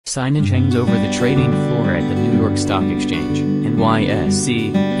Signage hangs over the trading floor at the New York Stock Exchange, NYSE,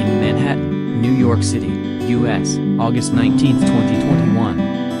 in Manhattan, New York City, U.S., August 19, 2021.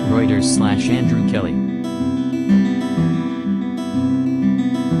 Reuters/Andrew Kelly.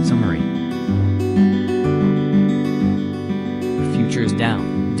 Summary. Futures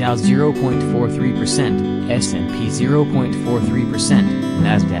down, Dow 0.43%, S&P 0.43%,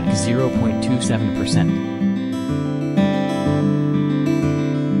 Nasdaq 0.27%.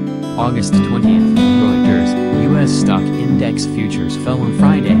 August 20th, Reuters, U.S. stock index futures fell on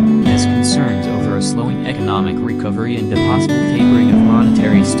Friday, as concerns over a slowing economic recovery and the possible tapering of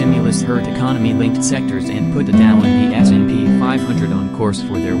monetary stimulus hurt economy-linked sectors and put the Dow and the S&P 500 on course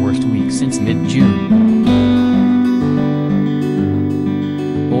for their worst week since mid-June.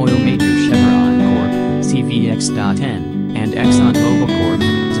 Oil major Chevron Corp, CVX.N, and Exxon Mobil Corp,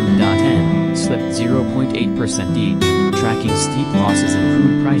 XOM.N, slipped 0.8% each, tracking steep losses in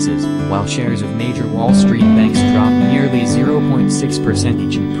crude prices, while shares of major Wall Street banks dropped nearly 0.6%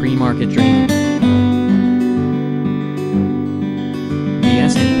 each in pre-market trading. The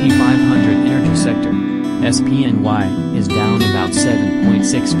S&P 500 energy sector, SPNY, is down about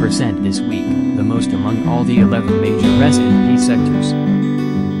 7.6% this week, the most among all the 11 major S&P sectors.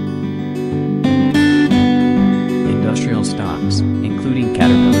 Industrial stocks, including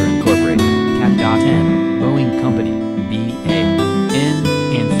Caterpillar Incorporated, CAT.N, Boeing Co, BA.N,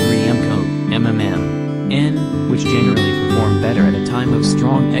 and 3M Co, MMM.N, which generally perform better at a time of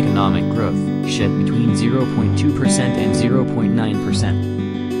strong economic growth, shed between 0.2% and 0.9%.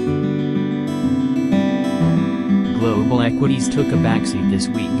 Global equities took a backseat this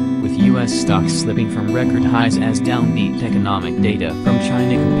week, with U.S. stocks slipping from record highs as downbeat economic data from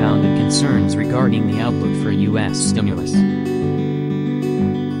China compounded concerns regarding the outlook for U.S. stimulus.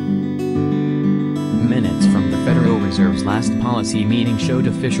 Minutes from the Federal Reserve's last policy meeting showed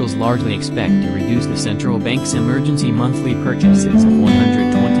officials largely expect to reduce the central bank's emergency monthly purchases of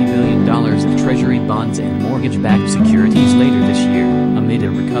 $120 billion of Treasury bonds and mortgage-backed securities later this year, amid a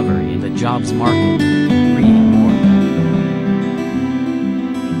recovery in the jobs market. Read more.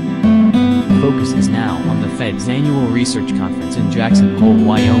 Focus is now on the Fed's annual research conference in Jackson Hole,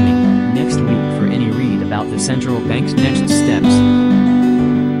 Wyoming, next week for any read about the central bank's next steps.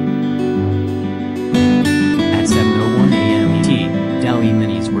 At 7:01 a.m. ET, Dow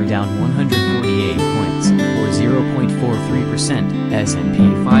E-minis were down 148 points, or 0.43%, S&P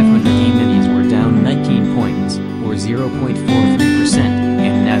 500 E-minis were down 19 points, or 0.43%,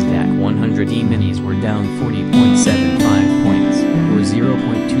 and Nasdaq 100 E-minis were down 40.75 points, or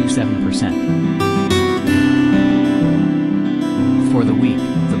 0.27%. For the week,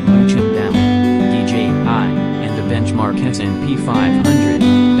 the blue chip Dow, DJI, and the benchmark S&P 500,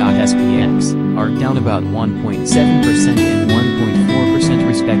 SPX, are down about 1.7% and 1.4%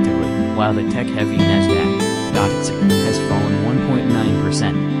 respectively, while the tech-heavy Nasdaq, has fallen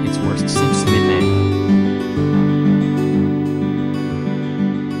 1.9%, its worst since mid-May.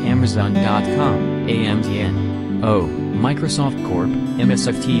 Amazon.com, AMZN. Microsoft Corp,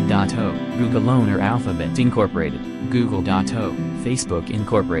 MSFT.O, Google owner Alphabet Incorporated, Google.O, Facebook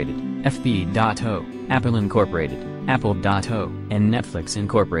Incorporated, FB.O, Apple Incorporated, Apple.O, and Netflix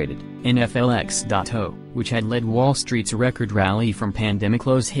Incorporated, NFLX.O, which had led Wall Street's record rally from pandemic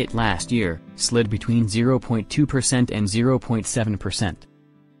lows hit last year, slid between 0.2% and 0.7%.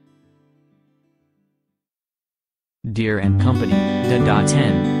 Deere & Company,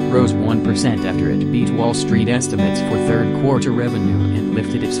 DA.N, rose 1% after it beat Wall Street estimates for third-quarter revenue and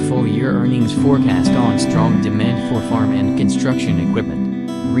lifted its full-year earnings forecast on strong demand for farm and construction equipment.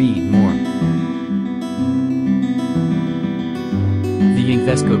 Read more. The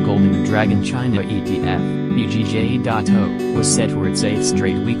Invesco Golden Dragon China ETF, UGJ.O, was set for its 8th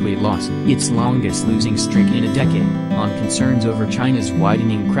straight weekly loss, its longest losing streak in a decade, on concerns over China's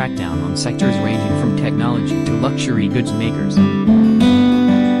widening crackdown on sectors ranging from technology to luxury goods makers.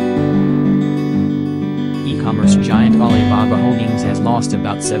 E-commerce giant Alibaba Holdings has lost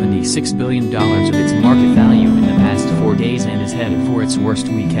about $76 billion of its market value in the past 4 days and is headed for its worst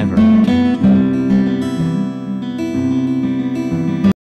week ever.